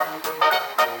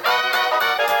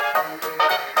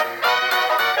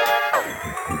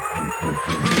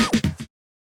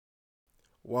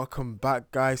welcome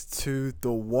back, guys, to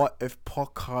the What If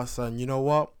podcast. And you know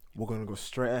what? We're going to go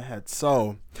straight ahead.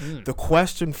 So, the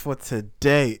question for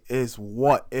today is,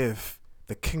 what if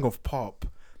the king of pop,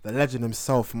 the legend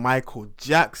himself, Michael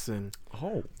Jackson,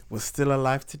 was still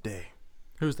alive today?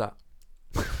 Who's that?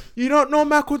 You don't know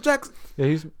Michael Jackson? Yeah,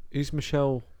 he's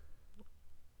Michelle.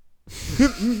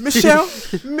 Michelle?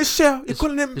 You're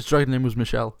calling him? His dragon name was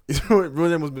Michelle. His real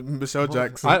name was Michelle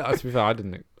Jackson. To be fair,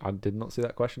 I did not see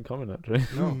that question coming, actually.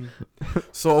 No.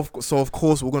 So of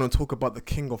course we're going to talk about the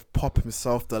king of pop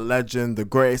himself, the legend, the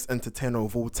greatest entertainer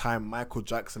of all time, Michael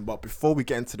Jackson. But before we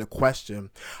get into the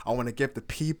question, I want to give the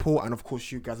people and of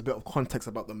course you guys a bit of context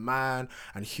about the man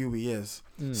and who he is.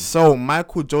 So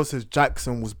Michael Joseph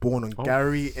Jackson was born on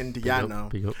Gary, Indiana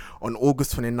on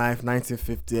August 29th,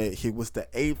 1958. He was the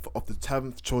 8th of the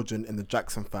 10th children in the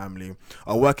Jackson family,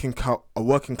 a working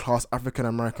class African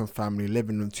American family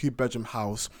living in a 2-bedroom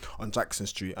house on Jackson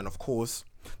Street. And of course,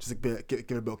 just to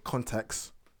give a bit of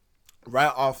context,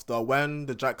 right after when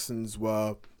the Jacksons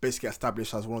were basically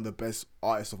established as one of the best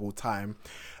artists of all time,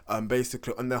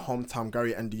 basically in their hometown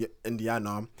Gary,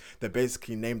 Indiana, they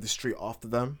basically named the street after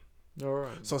them. All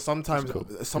right. So sometimes, cool.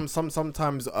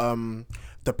 sometimes,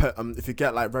 if you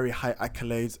get like very high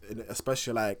accolades,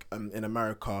 especially like in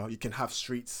America, you can have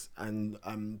streets and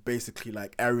basically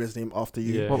like areas named after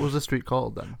you. Yeah. What was the street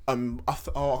called then? I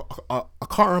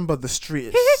can't remember the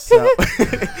street itself.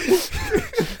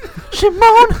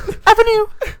 Shimon Avenue.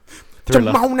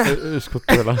 Jamona. It was called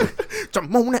Thriller.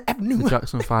 Jamona Avenue. The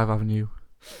Jackson 5 Avenue.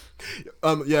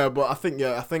 Yeah, but I think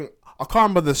I can't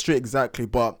remember the street exactly,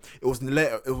 but it was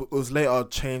later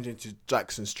changed into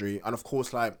Jackson Street. And of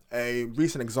course, like a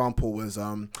recent example was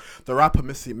the rapper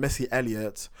Missy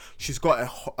Elliott. She's got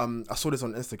I saw this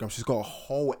on Instagram. She's got a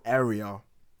whole area,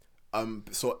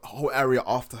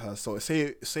 after her. So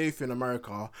say if you're in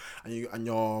America and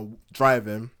you're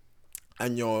driving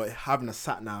and you're having a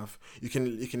sat nav, you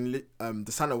can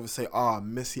the sat nav will say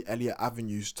Missy Elliott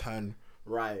Avenue's turn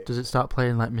right. Does it start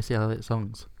playing like Missy Elliott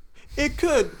songs? It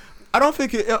could. I don't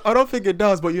think it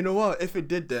does, but you know what? If it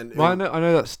did, then I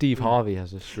know that Steve Harvey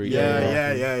has a street.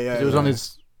 Yeah. It was on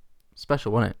his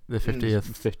special, wasn't it? The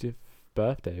 50th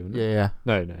birthday, wasn't it? Yeah.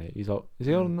 No, he's old. Is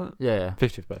he older than that? Yeah.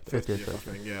 50th birthday. I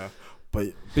think, yeah. But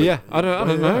yeah, I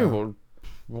don't know.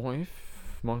 What if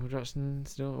Michael Jackson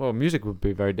still? Well, music would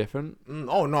be very different.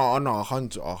 Oh no,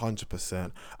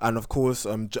 100%. And of course,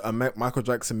 Michael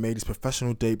Jackson made his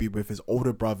professional debut with his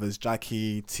older brothers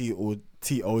Jackie, T.O.,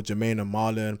 Jermaine, and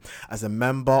Marlon as a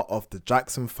member of the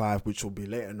Jackson 5, which will be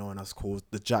later known as called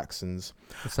the Jacksons.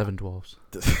 The Seven Dwarfs.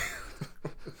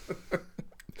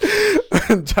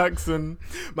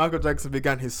 Michael Jackson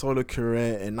began his solo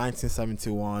career in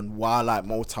 1971 while at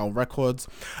Motown Records,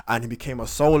 and he became a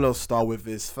solo star with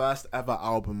his first ever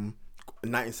album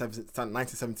in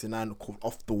 1979 called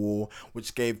Off the Wall,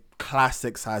 which gave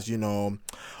classics as,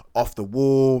 Off the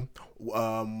Wall,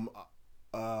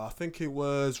 I think it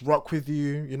was Rock With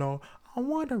You, I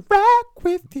want to rock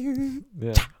with you.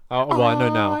 Yeah. I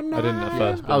know now. I didn't at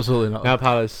first. Absolutely not. Now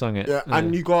Paolo's sung it. Yeah,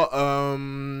 and you got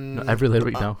Not every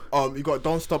lyric now. You got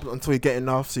Don't Stop Until You Get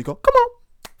Enough. So you got Come On,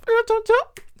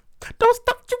 don't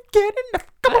stop you get enough.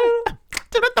 Come on,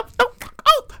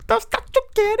 don't stop you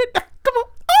get enough. Come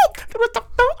on,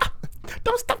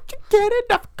 don't stop you get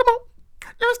enough. Come on,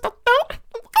 don't stop.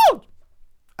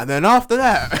 And then after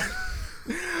that,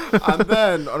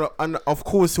 and of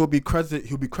course he'll be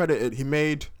credited. He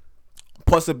made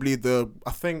possibly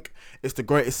I think it's the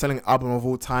greatest selling album of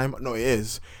all time. No, it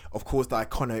is. Of course, the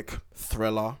iconic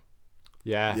Thriller.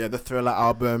 Yeah, the Thriller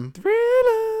album.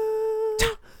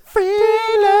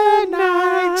 Thriller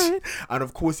night. And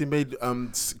of course, he made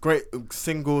great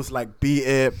singles like Beat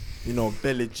It,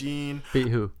 Billie Jean. Beat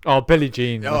who? Oh, Billie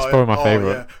Jean. That's probably my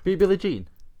favourite. Yeah. Beat Billie Jean?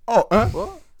 Oh,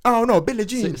 What? Oh, no, Billie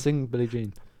Jean. Sing Billie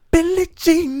Jean. Billie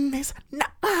Jean is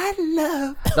not my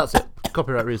love. That's it.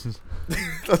 Copyright reasons.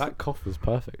 That cough was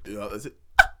perfect. Yeah, that's it.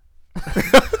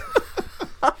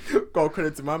 Got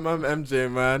credit to my mum MJ,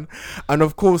 man. And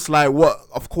of course,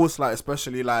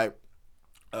 especially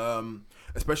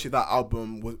that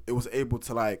album was able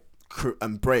to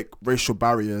break racial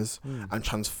barriers and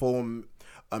transform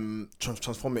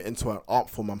it into an art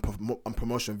form and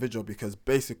promotion video, because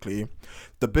basically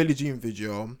the Billie Jean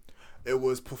video, it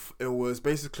was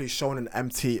basically shown in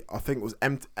MTV,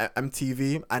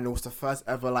 and it was the first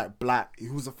ever black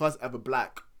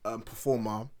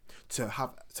performer to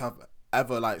have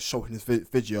ever shown his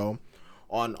video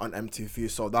on MTV.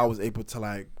 So that was able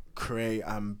to create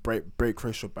and break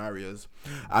racial barriers.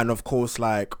 And of course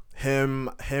him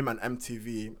and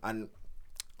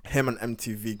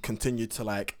MTV continued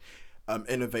to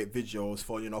innovate videos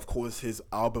for, of course, his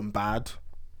album Bad.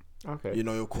 Okay.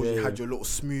 Of course, you had your little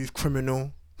Smooth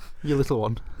Criminal. Your little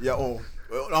one. Yeah. Oh,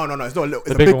 no, it's not a little. It's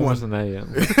the a big big one one. wasn't there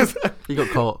yet. He got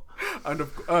caught.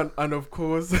 and of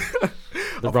course, The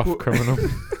of rough cour- criminal.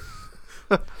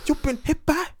 You've been hit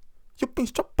by. You've been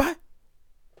struck by.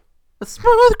 A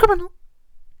smooth criminal.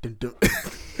 Dun, dun.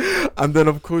 And then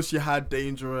of course you had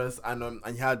Dangerous, and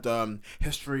you had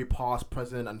History, Past,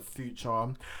 Present, and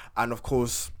Future, and of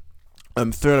course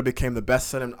Thriller became the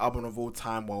best-selling album of all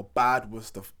time, while Bad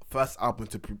was the first album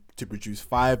to produce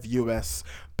 5 US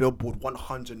Billboard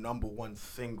 100 #1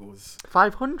 singles.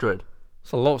 500.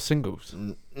 It's a lot of singles.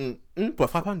 But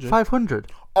 500?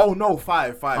 500. Oh no,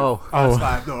 5. Oh. That's Oh.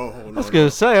 5. No, I was gonna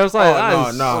say. I was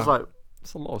like, no. I was like,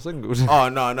 it's a lot of singles. Oh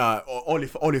no, only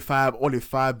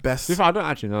five best. To be fair, I don't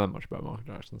actually know that much about Michael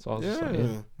Jackson, so I was just like,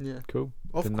 yeah. cool.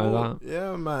 Of Didn't course, know that.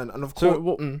 yeah, man, and of So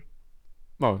course. what?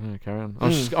 Oh, yeah, carry on. I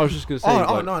was just gonna say.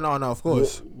 No, of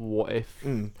course. What if?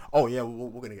 Oh yeah,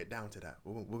 we're gonna get down to that.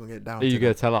 We're gonna get down. Are you to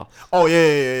gonna that. tell us? Oh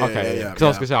yeah. Okay, because I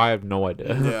was gonna say I have no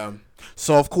idea. Yeah.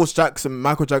 So of course,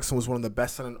 Michael Jackson was one of the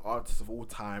best-selling artists of all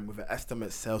time, with an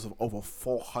estimated sales of over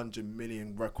 400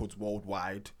 million records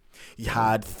worldwide. He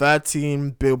had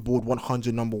 13 Billboard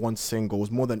 100 #1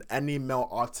 singles, more than any male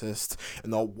artist in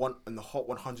the Hot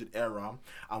 100 era,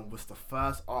 and was the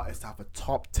first artist to have a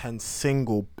top 10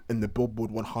 single in the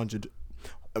Billboard 100.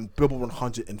 Billboard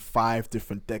 100 in 5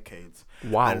 different decades.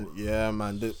 Wow. And yeah,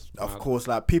 man. Of course,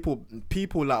 like people,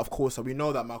 like, of course, we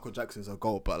know that Michael Jackson's a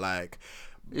GOAT, but like,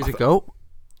 Is it GOAT?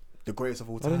 the greatest of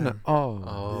all I didn't know. time.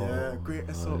 Oh. Yeah,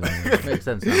 greatest of Makes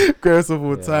sense now. greatest of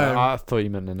all time. I thought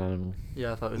you meant an animal.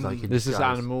 Yeah, I thought it was like. in This is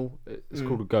disguise. animal. It's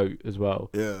called a goat as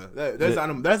well. Yeah, there's an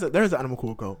animal. There's an animal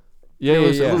called GOAT. Yeah,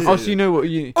 It yeah. looks- Oh, so you know what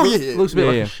you? Oh yeah. Looks a bit Yeah,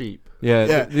 like yeah. a sheep. Yeah, Yeah,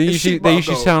 They it's usually sheep, but a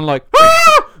usually goat. sound like.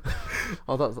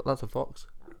 Oh, that's a fox.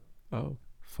 Oh.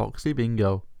 Foxy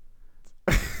Bingo.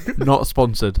 Not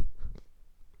sponsored.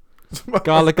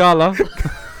 Gala gala.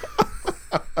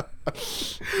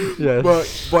 Yeah.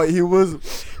 But he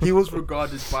was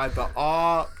regarded by the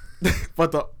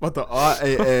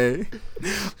RAA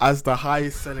as the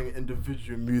highest selling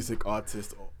individual music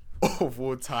artist of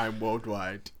all time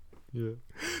worldwide. Yeah.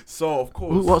 So of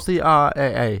course, What's the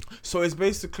RAA? so it's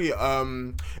basically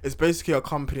a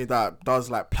company that does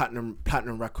like platinum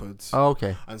records Oh,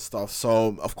 okay. and stuff.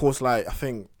 So of course, like, I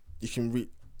think you can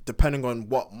depending on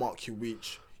what mark you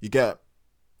reach, you get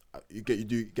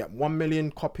 1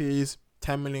 million copies,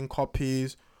 10 million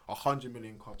copies, 100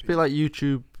 million copies. It's a bit like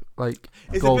YouTube, like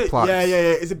It's gold a bit, plaques.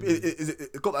 yeah.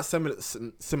 It's got that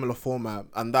similar format,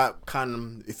 and that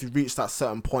if you reach that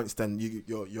certain points, then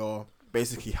you're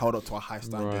basically held up to a high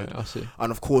standard. Right, I see.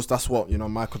 And of course, that's what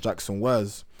Michael Jackson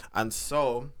was. And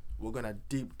so we're gonna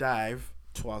deep dive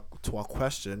to our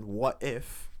question: what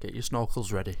if? Get your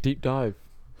snorkels ready. Deep dive.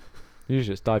 You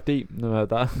should just dive deep. Never heard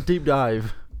that. Deep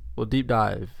dive. Well, deep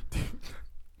dive.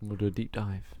 We'll do a deep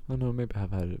dive. I know, maybe I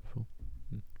have heard it before.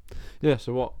 Yeah.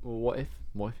 So what if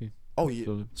you? Oh yeah.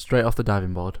 So Straight off the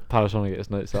diving board. Paris trying to get his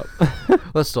notes up.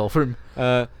 Let's stall for him.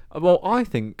 Well, I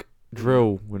think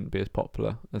drill wouldn't be as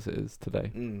popular as it is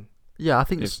today Yeah, I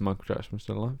think if Michael Jackson was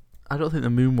still alive. I don't think the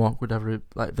moonwalk would ever,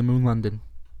 like the moon landing,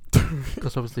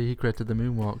 because obviously he created the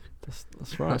moonwalk. That's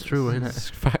right. That's true, isn't it? It's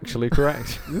factually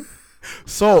correct.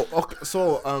 So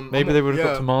Maybe they would have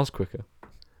got to Mars quicker.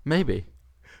 Maybe.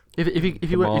 If The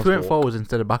you Mars went walk. forwards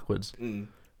instead of backwards.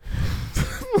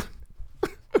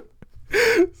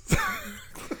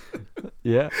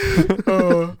 Yeah.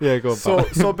 Yeah, go on. So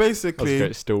Pat. That was basically,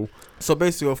 great still.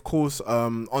 of course,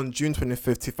 on June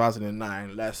 25th,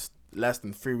 2009, less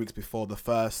than 3 weeks before his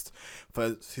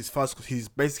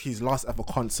last ever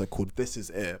concert called "This Is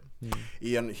It,"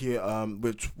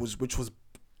 which was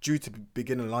due to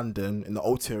begin in London in the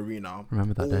O2 Arena.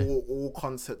 Remember that day? All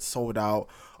concerts sold out.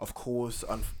 Of course,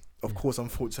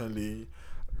 unfortunately,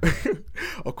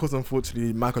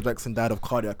 Michael Jackson died of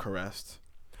cardiac arrest.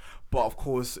 But of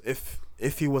course, if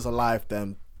he was alive,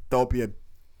 then there'll be a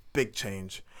big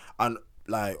change. And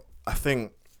like, I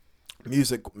think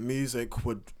music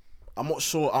would. I'm not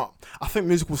sure. I think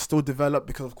music will still develop,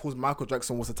 because of course Michael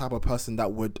Jackson was the type of person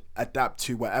that would adapt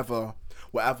to whatever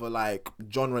like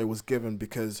genre was given,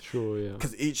 because Sure, yeah.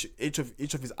 because each of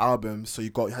his albums, so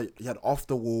you had Off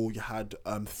the Wall, you had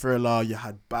Thriller, you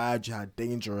had Bad, you had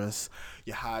Dangerous,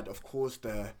 you had of course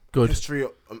the Good. history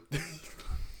of,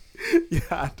 you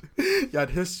had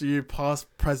History, Past,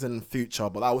 Present, and Future,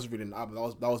 but that was really an album.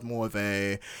 That was more of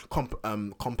a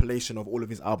compilation of all of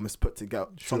his albums put together,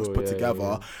 songs Sure, put yeah, together.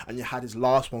 yeah. And you had his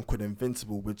last one called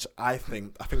Invincible, which I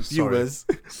think Sorry. viewers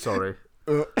Sorry.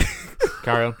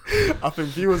 Carry on. I think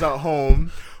viewers at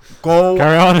home Go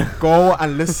Carry on. Go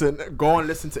and listen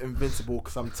to Invincible,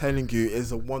 because I'm telling you,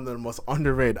 it's one of the most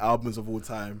underrated albums of all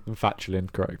time. I'm factually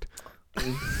incorrect.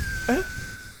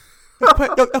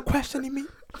 You're questioning me?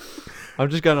 I'm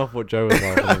just going off what Joe was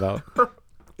laughing about.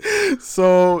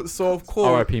 So of course.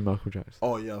 R.I.P. Michael Jackson.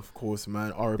 Oh yeah, of course,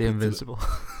 man. R.I.P. The Invincible.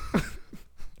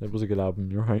 It was a good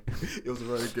album. You're right. It was a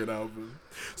very good album.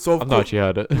 So I've not actually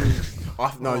heard it.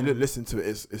 no, you listen to it.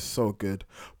 It's so good.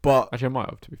 But Actually, I might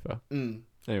have, to be fair.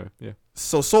 Anyway, yeah.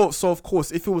 So of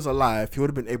course, if he was alive, he would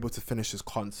have been able to finish his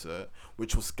concert,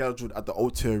 which was scheduled at the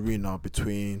O2 Arena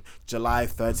between July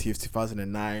 30th,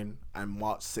 2009 and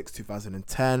March 6th,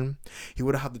 2010. He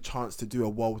would have had the chance to do a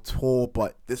world tour,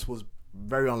 but this was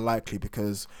very unlikely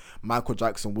because Michael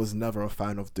Jackson was never a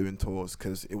fan of doing tours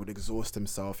because it would exhaust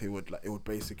himself. It would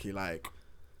basically like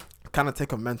kind of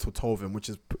take a mental toll of him,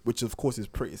 which of course is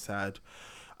pretty sad.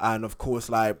 And of course,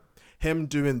 like, him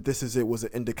doing This Is It was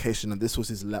an indication that this was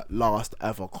his last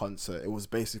ever concert. It was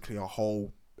basically a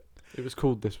whole... It was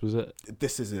called This Was It.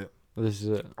 This Is It. This is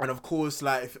it. And of course,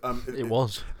 like... It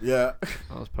was. Yeah.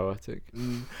 That was poetic.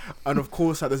 And of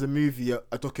course, like, there's a movie,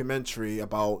 a documentary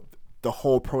about the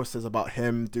whole process, about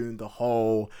him doing the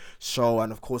whole show.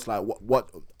 And of course, like,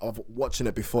 what of watching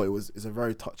it before, it's a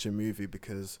very touching movie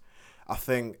because I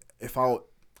think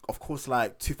of course,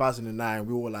 like, 2009,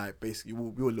 we were like, basically,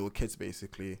 we were little kids,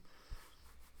 basically.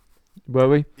 Were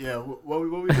we? Yeah, what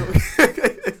were we doing?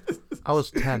 I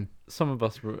was 10. Some of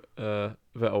us were a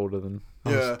bit older than. I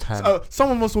was 10. So,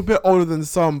 some of us were a bit older than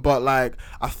some, but like,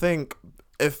 I think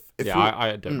if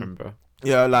I don't remember.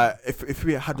 Yeah, like if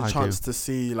we had the I chance to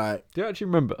see, like, Do you actually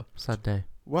remember? Sad day.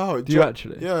 wow, Do you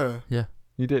actually? Yeah,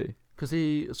 You do?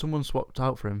 Because someone swapped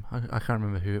out for him. I can't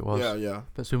remember who it was. yeah.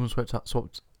 But someone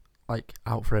swapped like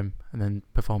out for him and then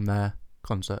performed their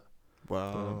concert.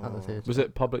 Wow. At the theatre. Was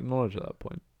it public knowledge at that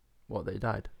point? What, they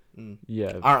died?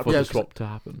 Yeah, Alright, for yeah, the swap to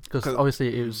happen. Because 'Cause-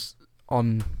 obviously it was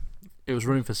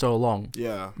running for so long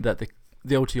Yeah. that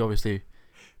the OT obviously,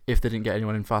 if they didn't get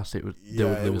anyone in fast, they would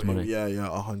lose money. Yeah,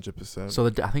 100%. So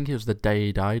I think it was the day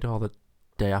he died or the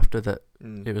day after that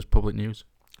it was public news.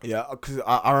 Yeah, because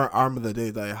I remember the day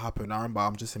that it happened. I remember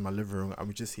I'm just in my living room and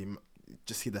we just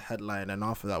see the headline, and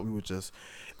after that we were just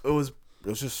it was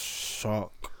just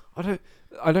shock. I don't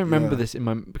remember Yeah. this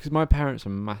because my parents are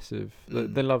massive.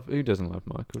 They love. Who doesn't love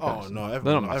Michael Oh Jackson? no, They're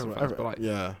everyone, not massive fans, but like,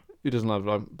 yeah. who doesn't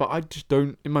love? But I just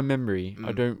don't. In my memory,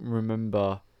 I don't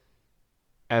remember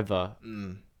ever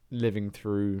living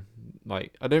through.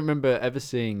 Like, I don't remember ever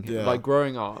seeing him. Yeah. Like,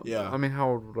 growing up. Yeah. I mean,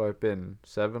 how old would I have been?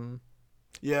 7.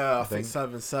 Yeah, I think.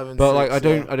 think seven. But like, I 6,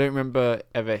 don't remember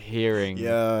ever hearing.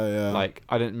 Yeah. Like,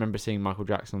 I don't remember seeing Michael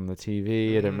Jackson on the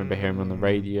TV. I don't remember hearing him on the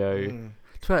radio. To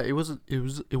be fair,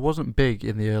 it wasn't big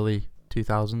in the early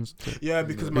 2000s. Yeah,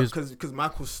 because Michael's in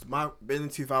the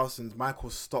 2000s,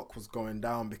 Michael's stock was going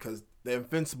down because the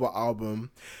Invincible album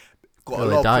got a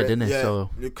lot of died, didn't it? Yeah, So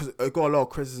because it got a lot of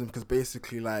criticism because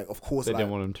basically, like, of course, They like,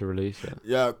 didn't want him to release it.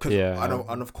 yeah, Yeah.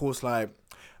 and of course, like,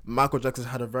 Michael Jackson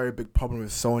had a very big problem with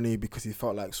Sony because he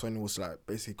felt like Sony was like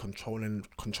basically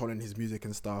controlling his music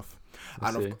and stuff,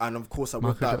 and of course, like,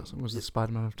 with Michael that, Jackson was the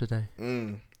Spider-Man of today.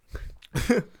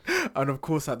 and of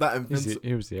course, like, that Invincible,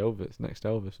 He was the Elvis, next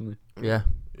Elvis, wasn't he? Yeah,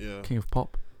 yeah, King of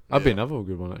Pop. That'd be another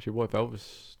good one, actually. What if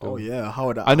Elvis? Oh yeah, how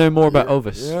would I know more about yeah,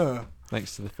 Elvis. Yeah,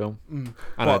 Thanks to the film. And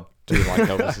But- I do like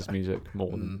Elvis's music more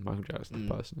than Michael Jackson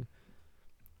personally.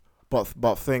 But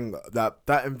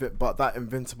that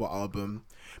Invincible album,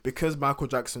 because Michael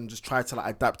Jackson just tried to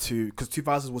like adapt to, because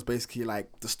 2000s was basically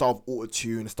like the start of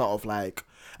auto-tune, the start of like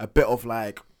a bit of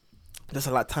like just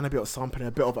a like tiny bit of sampling,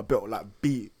 a bit of like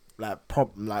beat, like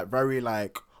like very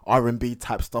like R&B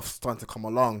type stuff starting to come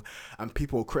along, and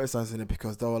people were criticizing it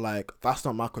because they were like, that's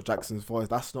not Michael Jackson's voice,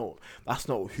 that's not what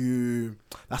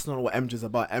MJ's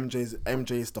about.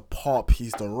 MJ's the pop,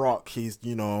 he's the rock, he's,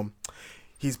 you know,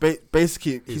 he's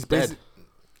basically dead.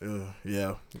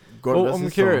 Yeah. Well, I'm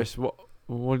curious, what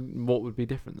would be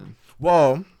different then?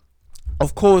 Well,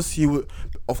 of course he was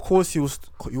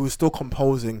still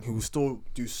composing, he would still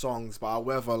do songs, but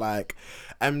however, like,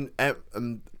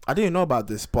 I didn't know about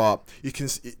this, but you can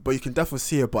definitely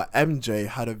see it. But MJ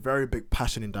had a very big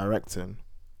passion in directing.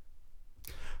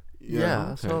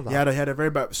 Yeah, I saw that. He had a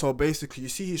very bad. So basically, you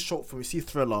see his short film. You see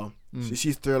Thriller. So you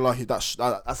see Thriller. That's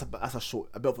a bit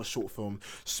of a short film.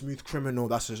 Smooth Criminal.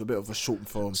 That's just a bit of a short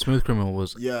film. Smooth Criminal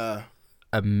was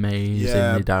amazingly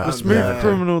Yeah, directed. The Smooth yeah.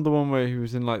 Criminal, the one where he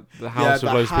was in like the house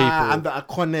of those people, and the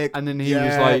iconic. and then he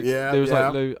was like, there was yeah.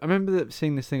 like, I remember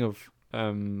seeing this thing of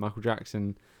Michael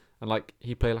Jackson, and like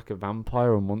he played like a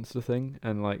vampire or monster thing,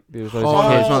 and like there was those Oh, no,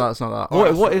 kids. it's not that. It's not that.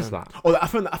 Oh, What is that? Oh, I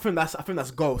think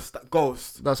that's Ghost. That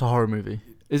Ghost. That's a horror movie.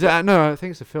 Is it? No, I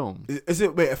think it's a film. Is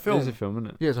it? Wait, a film? It is a film, isn't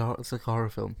it? Yeah, it's like a horror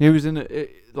film. He was in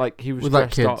it. Like he was With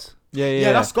like dressed up. kids.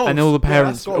 Yeah. That's Ghost. And all the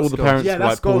parents, Yeah, that's Ghost. were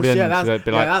like pulled in. So they'd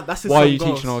be like, that's his "Why are song you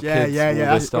Ghost. teaching our Yeah, kids?" yeah, all yeah. this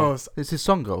That's stuff? Ghost. It's his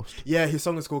song Ghost. Yeah, his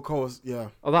song is called Ghost. Yeah.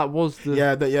 Oh, that was the.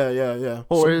 Yeah.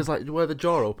 Or it's like where the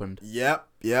jaw opened. Yep.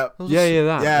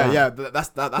 That.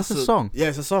 That's a song. Yeah,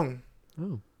 it's a song.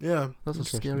 Oh, Yeah. That's a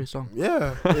Interesting. scary song.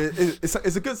 Yeah,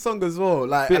 it's a good song as well.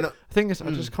 Like, but and, the thing is,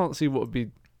 I just can't see what would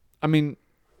be. I mean,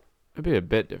 it'd be a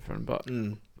bit different, but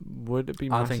would it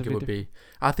be? I think it would be.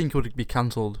 I think it would be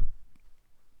cancelled.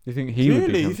 You think he would be?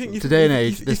 really? You cancelled? think Today and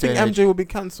age, You this think day and MJ will be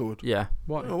cancelled? Yeah.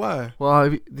 Why? Why?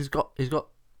 Well, he's got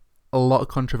a lot of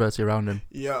controversy around him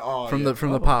Yeah. from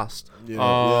the past. Yeah.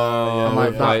 Oh,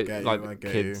 like that. like I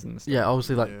get kids you. and stuff. Yeah,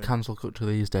 obviously, like Yeah. cancel culture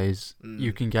these days,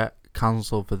 you Mm. can get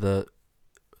cancelled for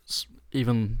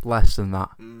even less than that.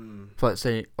 For like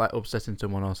say like upsetting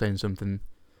someone or saying something.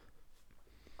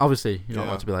 Obviously, you're not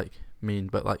allowed to be like mean,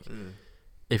 but like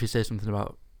if you say something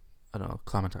about, I don't know,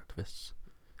 climate activists,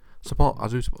 I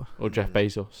do support. Or Jeff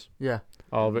Bezos. Yeah,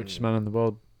 Richest man in the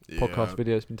world. Podcast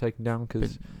video has been taken down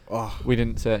because Oh. we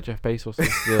didn't say that Jeff Bezos was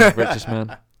the richest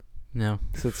man. no.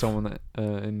 Said someone that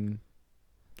in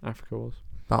Africa was.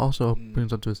 That also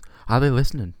brings on to us. Are they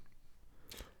listening?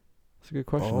 That's a good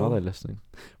question. Oh. Are they listening?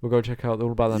 We'll go check out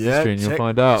all about that Yeah, mystery and you'll check-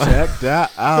 find out. Check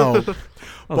that out. That's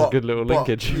But- a good little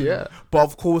linkage. Yeah. But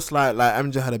of course, like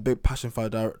MJ had a big passion for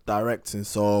directing,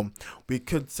 so we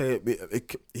could say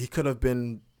he could have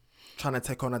been trying to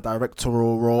take on a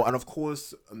directorial role. And of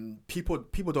course, people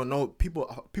don't know.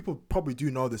 People probably do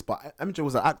know this, but MJ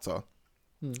was an actor.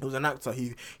 He was an actor.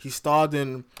 He starred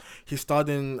in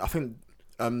I think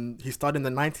he starred in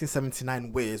the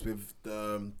 1979 Wiz with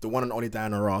the one and only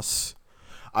Diana Ross.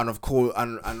 And of course,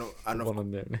 and One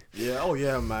on there. yeah, oh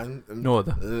yeah, man, No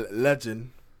other.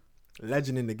 legend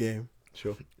in the game.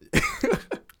 Sure.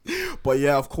 But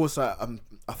yeah, of course,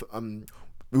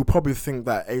 we'll probably think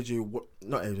that MJ.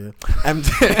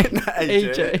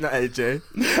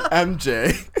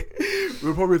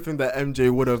 We'll probably think that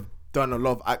MJ would have done a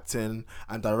lot of acting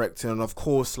and directing, and of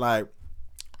course, like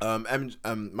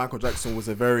Michael Jackson was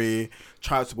a very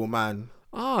charitable man.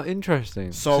 Ah,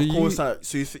 interesting. So of course,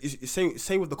 so you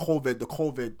say with the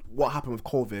COVID, what happened with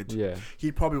COVID? Yeah.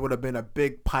 He probably would have been a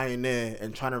big pioneer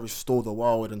in trying to restore the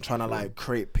world and trying to like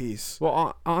create peace.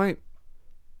 Well,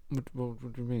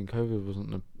 what do you mean? COVID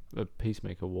wasn't a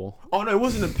peacemaker war. Oh no, it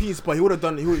wasn't a peace, but he would have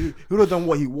done. He would have done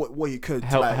what he could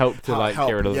Help to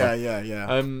get rid of them.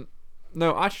 Yeah.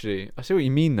 No, actually, I see what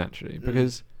you mean. Actually,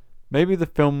 because maybe the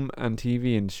film and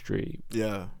TV industry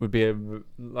would be a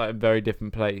very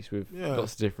different place with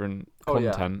lots of different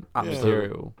content and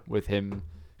material with him.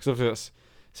 Because obviously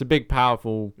it's a big,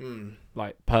 powerful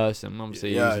like person.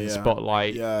 Obviously, he was in the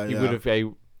spotlight. He would have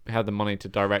had the money to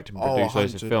direct and produce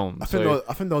loads of films. I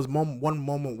think there was one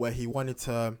moment where he wanted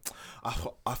to. I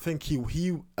think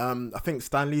I think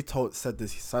Stanley said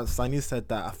this. Stanley said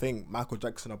that I think Michael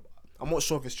Jackson. I'm not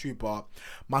sure if it's true, but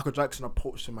Michael Jackson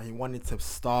approached him and he wanted to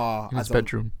star In his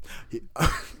bedroom. He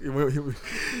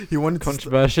wanted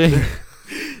controversy.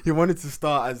 He wanted to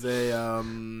star as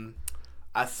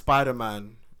as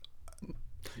Spider-Man.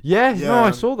 Yeah, no,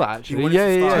 I saw that actually.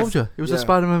 I told you, it was a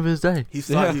Spider-Man of his day. He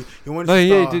wanted to star.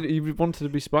 He did. He wanted to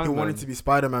be Spider-Man. He wanted to be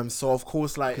Spider-Man. So of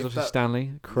course, like, because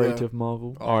Stanley, creator of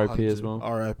Marvel, R.I.P. as well.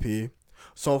 R.I.P.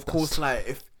 So of course, like,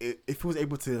 if he was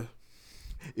able to.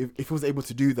 If he was able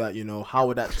to do that, you know, how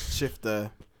would that shift the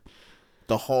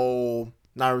whole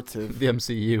narrative? The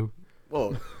MCU.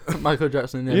 Well, Michael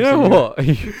Jackson in the MCU. You know what?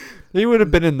 He would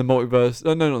have been in the multiverse.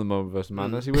 No, not the multiverse of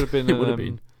madness. He would have been. He would have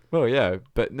been. Well, yeah,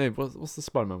 but no. What's the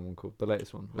Spider-Man one called? The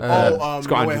latest one. It's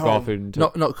got Andrew Garfield.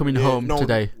 Not coming home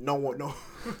today. No.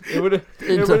 It would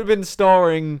have been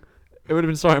starring. It would have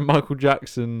been starring Michael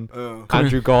Jackson,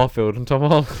 Andrew Garfield, and Tom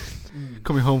Holland.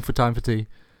 Coming home for time for tea.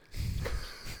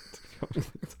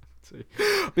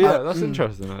 But yeah, that's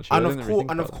interesting actually.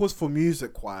 And of course, for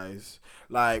music wise,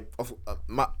 like,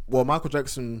 Michael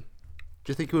Jackson.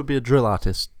 Do you think he would be a drill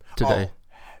artist today?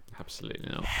 Absolutely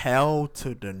not. Hell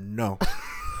to the no.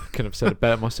 Couldn't have said it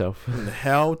better myself.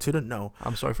 Hell to the no.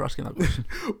 I'm sorry for asking that question.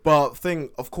 But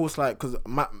of course, like, because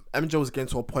MJ was getting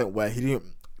to a point where he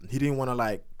didn't want to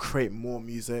like create more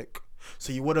music,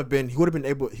 so he would have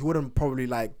probably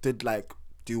like did like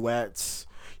duets,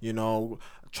 you know,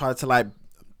 try to like.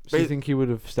 So you think he would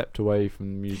have stepped away from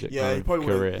the music career,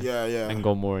 and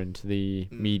gone more into the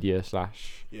media /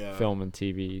 film and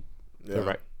TV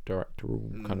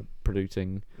directorial kind of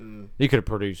producing? He could have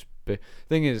produced.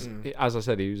 Thing is, as I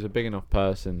said, he was a big enough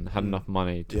person, had enough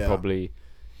money to probably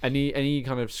any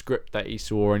kind of script that he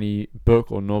saw, any book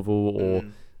or novel or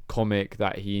comic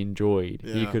that he enjoyed,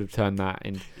 he could have turned that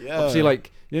in. Obviously,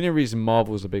 like the only reason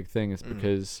Marvel's a big thing is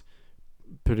because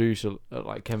producer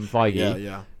like Kevin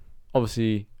Feige,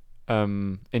 obviously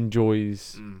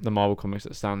enjoys the Marvel comics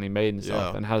that Stan Lee made and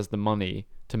stuff, and has the money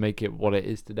to make it what it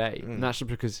is today. And that's just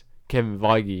because Kevin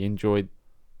Feige enjoyed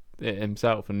it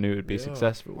himself and knew it would be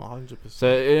successful. 100%. So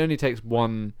it only takes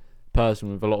one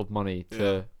person with a lot of money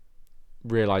to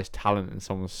realize talent in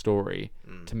someone's story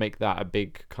to make that a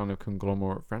big kind of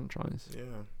conglomerate franchise.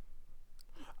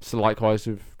 So likewise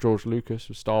with George Lucas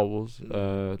with Star Wars,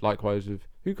 likewise with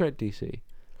who created DC?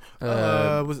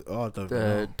 I don't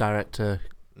know. Director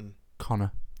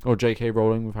Connor. Or J.K.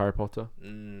 Rowling with Harry Potter.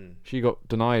 She got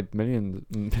denied millions.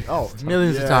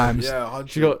 Millions of times. Yeah,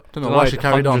 she got denied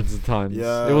hundreds of times.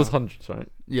 Yeah. It was hundreds, right?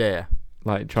 Yeah.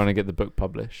 Like trying to get the book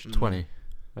published. 20.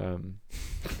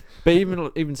 But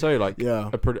even so, like I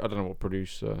don't know what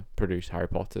produced Harry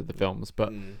Potter the films,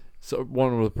 but so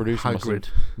one of the producers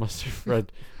must have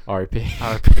read R.I.P.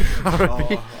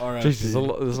 R.I.P. Jesus,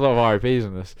 there's a lot of R.I.P.s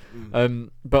in this.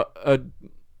 But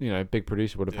big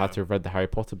producer would have had to have read the Harry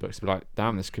Potter books to be like,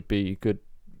 damn, this could be good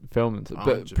film.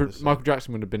 But Michael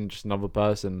Jackson would have been just another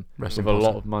person with a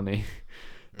lot of money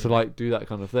to like do that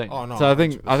kind of thing. Oh, no, so I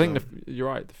think you're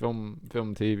right. The film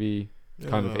TV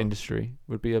kind of industry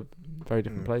would be a very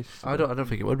different place. I don't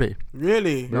think it would be.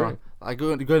 Really? No. Like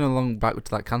going along back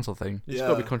to that cancel thing. It's got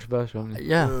to be controversial.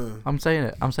 I'm saying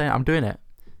it. I'm doing it.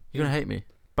 You're gonna hate me,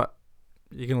 but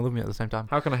you're gonna love me at the same time.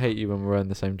 How can I hate you when we're wearing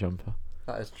the same jumper?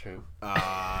 That is true.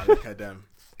 Look at them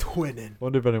twinning.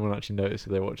 Wonder if anyone actually noticed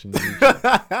if they're watching the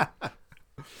YouTube.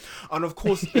 And of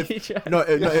course,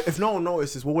 if no one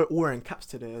notices, we're wearing caps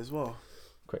today as well.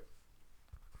 Quick.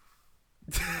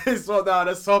 It's not that.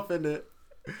 Let's soften it.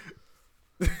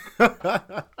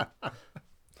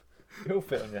 It'll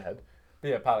fit on your head. But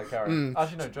yeah, Pal, carry on.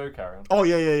 Actually, no, Joe, carry on. Oh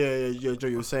yeah. Joe,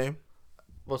 you were saying?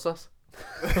 What's that?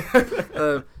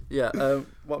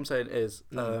 What I'm saying is,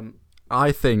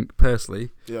 I think personally,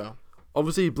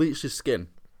 obviously he bleached his skin,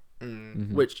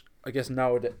 which I guess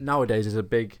nowadays is a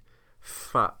big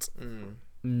fat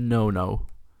no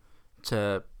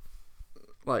to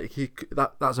like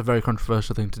that's a very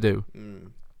controversial thing to do.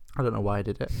 I don't know why I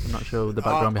did it. I'm not sure the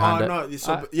background behind it.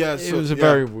 It was a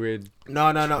very weird.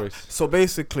 No. choice. So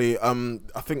basically,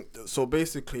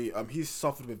 he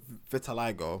suffered with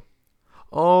vitiligo.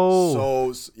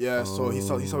 Oh. So he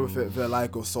suffered with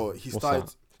vitiligo. So he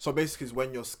started. So basically, it's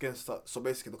when your skin starts. So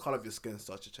basically, the color of your skin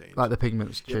starts to change. Like the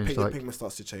pigments change. The pigment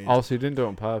starts to change. Oh, so you didn't do it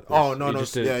on purpose. Oh no,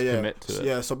 Just didn't commit to it.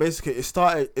 Yeah. So basically, it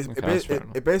started.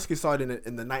 It basically started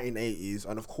in the 1980s,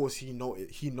 and of course, he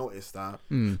noticed that.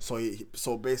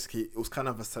 So basically, it was kind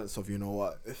of a sense of, you know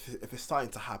what, if it's starting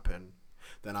to happen,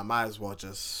 then I might as well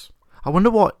just. I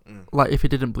wonder what, like, if he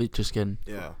didn't bleach his skin.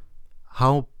 Yeah.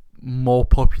 How more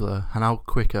popular and how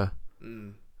quicker.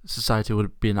 Society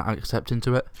would be not accepting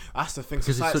to it. That's the thing.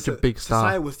 Because he's such a big star.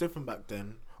 Society was different back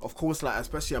then. Of course, like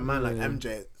especially a man like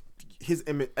MJ, his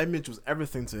image was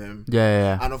everything to him.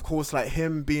 Yeah. And of course, like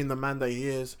him being the man that he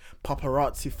is,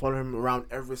 paparazzi follow him around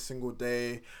every single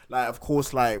day. Like, of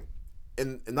course, like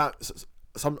in that,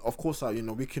 some of course, like, you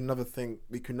know, we can never,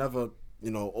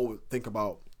 you know, always think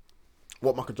about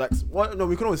what Michael Jackson. Well, no,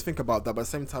 we can always think about that, but at the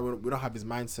same time, we don't have his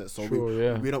mindset, so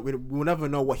we'll never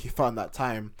know what he felt in that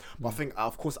time. But I think,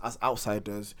 of course, as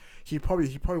outsiders, he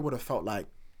probably would have felt like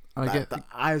the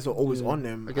eyes are always on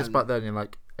him. I guess back then in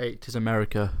like 80s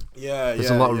America,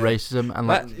 there's a lot of racism and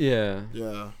like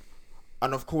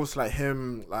and of course, like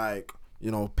him, like, you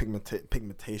know,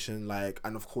 pigmentation, like,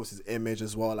 and of course his image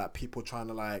as well, like people trying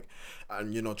to like,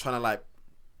 and you know, trying to like,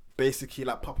 basically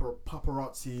like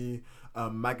paparazzi.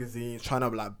 Magazines trying to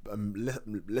like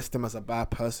list him as a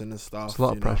bad person and stuff. It's a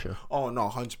lot of pressure. Oh no,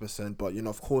 100%. But you know,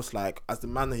 of course, like as the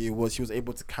man that he was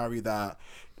able to carry that,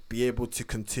 be able to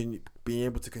continue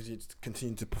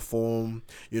to perform.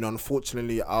 You know,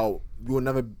 unfortunately, we'll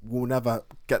never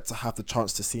get to have the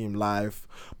chance to see him live.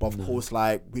 But of course,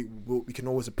 like we can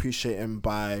always appreciate him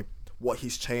by what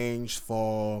he's changed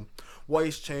for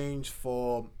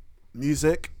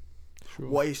music. Sure.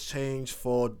 What he's changed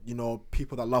for, you know,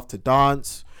 people that love to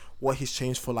dance. What he's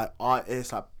changed for like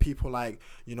artists, like people like,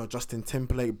 you know, Justin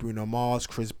Timberlake, Bruno Mars,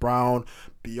 Chris Brown,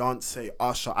 Beyonce,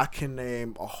 Usher. I can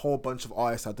name a whole bunch of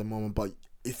artists at the moment, but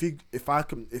if you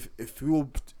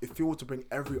were to bring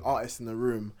every artist in the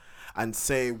room and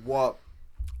say what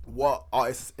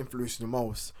artist has influenced you the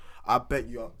most, I bet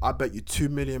you £2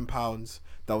 million that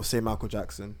will say Michael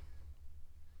Jackson.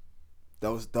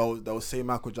 They'll say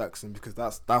Michael Jackson, because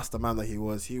that's the man that he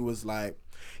was. He was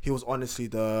honestly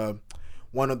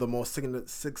one of the most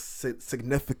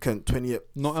significant 20th.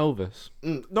 Not Elvis.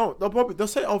 No, they'll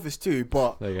say Elvis too,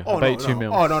 but there you go. Oh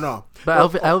no.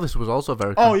 But Elvis was also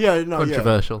very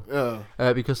controversial.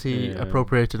 Yeah. Because he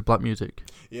appropriated black music.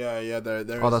 Yeah.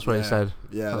 That's what he said.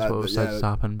 Yeah, that's what was said to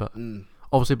happen. But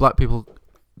obviously, black people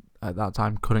at that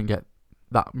time couldn't get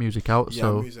that music out.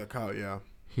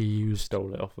 He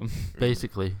stole it off them.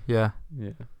 Basically, yeah.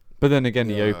 But then again,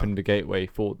 he opened the gateway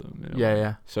for them. You know?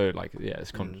 Yeah. So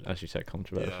it's as you said,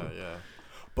 controversial. Yeah.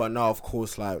 But now, of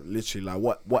course, like literally, like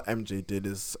what MJ did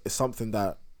is something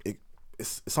that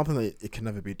it's something that it can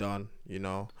never be done. You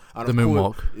know, and the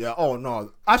moonwalk. Yeah. Oh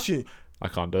no, actually, I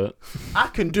can't do it. I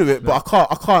can do it, but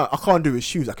I can't do it with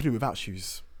shoes. I can do it without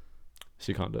shoes.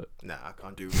 So you can't do it? Nah, I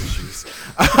can't do it with shoes.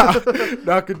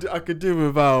 No, I could do it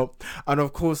without. And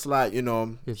of course, like, you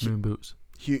know, his moon boots.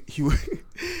 Back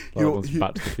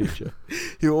to the Future.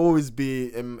 He'll always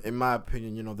be, in my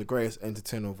opinion, you know, the greatest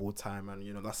entertainer of all time, and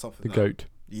you know that's something. The GOAT.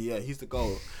 Yeah, he's the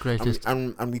GOAT. Greatest.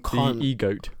 And we can't. The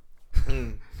goat.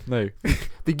 No.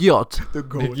 The GOAT. The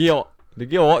GOAT. The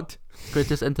GOAT.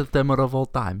 Greatest entertainer of all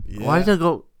time. Yeah. Why did I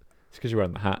go? It's because you're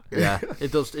wearing the hat. Yeah,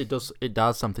 it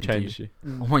does something Change to you.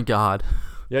 you. Oh my god.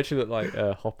 You actually look like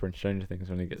Hopper in Stranger Things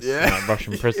when he gets out of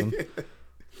Russian prison.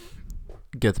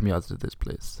 Get me out of this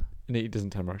place. And he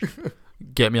doesn't turn Russian.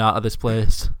 Get me out of this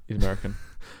place. He's American.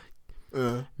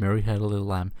 Mary had a little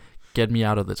lamb. Get me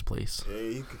out of this place.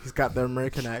 Yeah, he's got the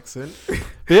American accent.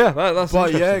 Yeah, that's.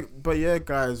 But yeah,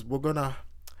 guys, we're gonna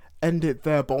end it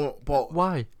there. But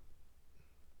why?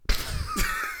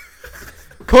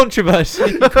 Controversy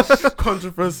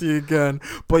again.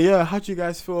 But yeah, how do you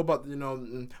guys feel about feel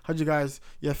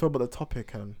about the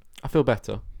topic? I feel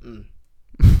better.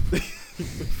 I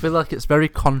feel like it's very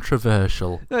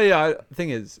controversial. No, yeah. The thing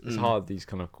is, it's hard. These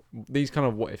kind of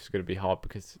what ifs are going to be hard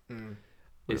because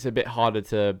it's a bit harder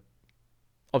to.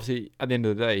 Obviously, at the end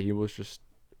of the day, he was just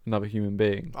another human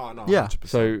being. Oh no. Yeah. 100%.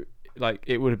 So, like,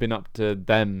 it would have been up to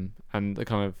them and the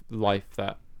kind of life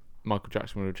that Michael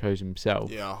Jackson would have chosen himself.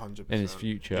 Yeah, 100%. In his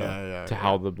future, to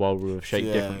how the world would have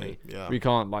shaped differently. Yeah. We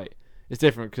can't it's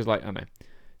different because I don't know.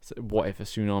 So what if a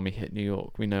tsunami hit New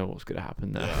York? We know what's going to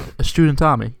happen there. Yeah. A student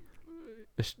army.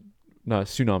 No, a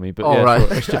tsunami, but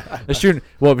right. Sure. a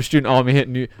student army hit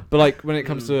New. But when it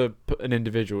comes to an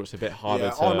individual, it's a bit harder.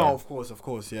 Yeah. To, of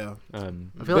course, yeah. I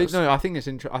feel I think it's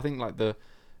I think the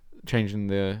changing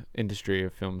the industry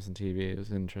of films and TV is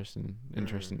an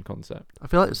interesting concept. I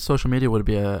feel like social media would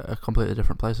be a completely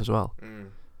different place as well.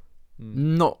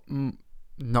 Not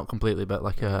completely, but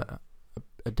like a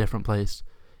different place.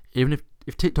 Even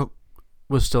if TikTok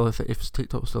was still a if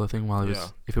TikTok was still a thing while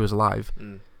if he was alive,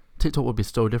 TikTok would be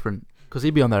so different because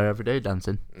he'd be on there every day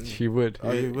dancing. He would.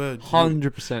 Oh, he would.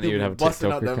 100%. He would have a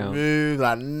TikTok account. Moves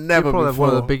like never He'd probably have one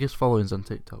of the before. biggest followings on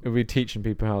TikTok. We'd be teaching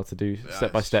people how to do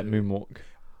step-by-step moonwalk.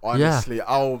 Honestly,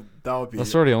 that would be.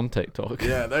 That's already on TikTok.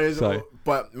 Yeah, there is. So.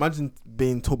 But imagine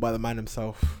being taught by the man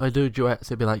himself. I do duets.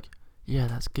 He'd be like, "Yeah,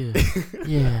 that's good."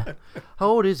 Yeah. How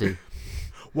old is he?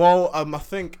 Well, I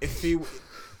think if he. I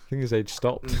think his age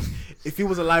stopped. If he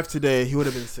was alive today, he would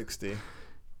have been 60.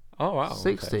 Oh wow,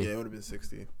 60. Okay. Yeah, it would have been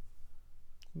 60.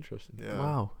 Interesting. Yeah.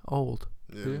 Wow, old.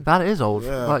 Yeah. That is old.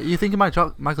 Yeah. Like you think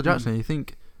of Michael Jackson, you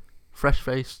think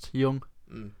fresh-faced, young,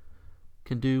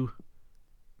 can do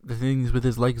the things with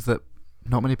his legs that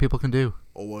not many people can do.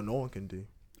 Or what no one can do.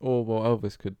 Or what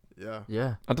Elvis could. Yeah.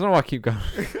 Yeah. I don't know why I keep going.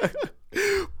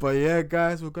 But yeah,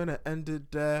 guys, we're gonna end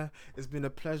it there. It's been a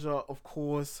pleasure, of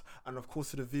course, and of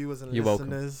course to the viewers and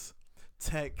listeners.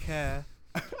 Welcome. Take care.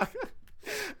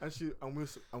 And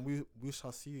we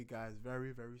shall see you guys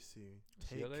very, very soon.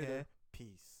 Take care.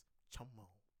 Peace. Chamo.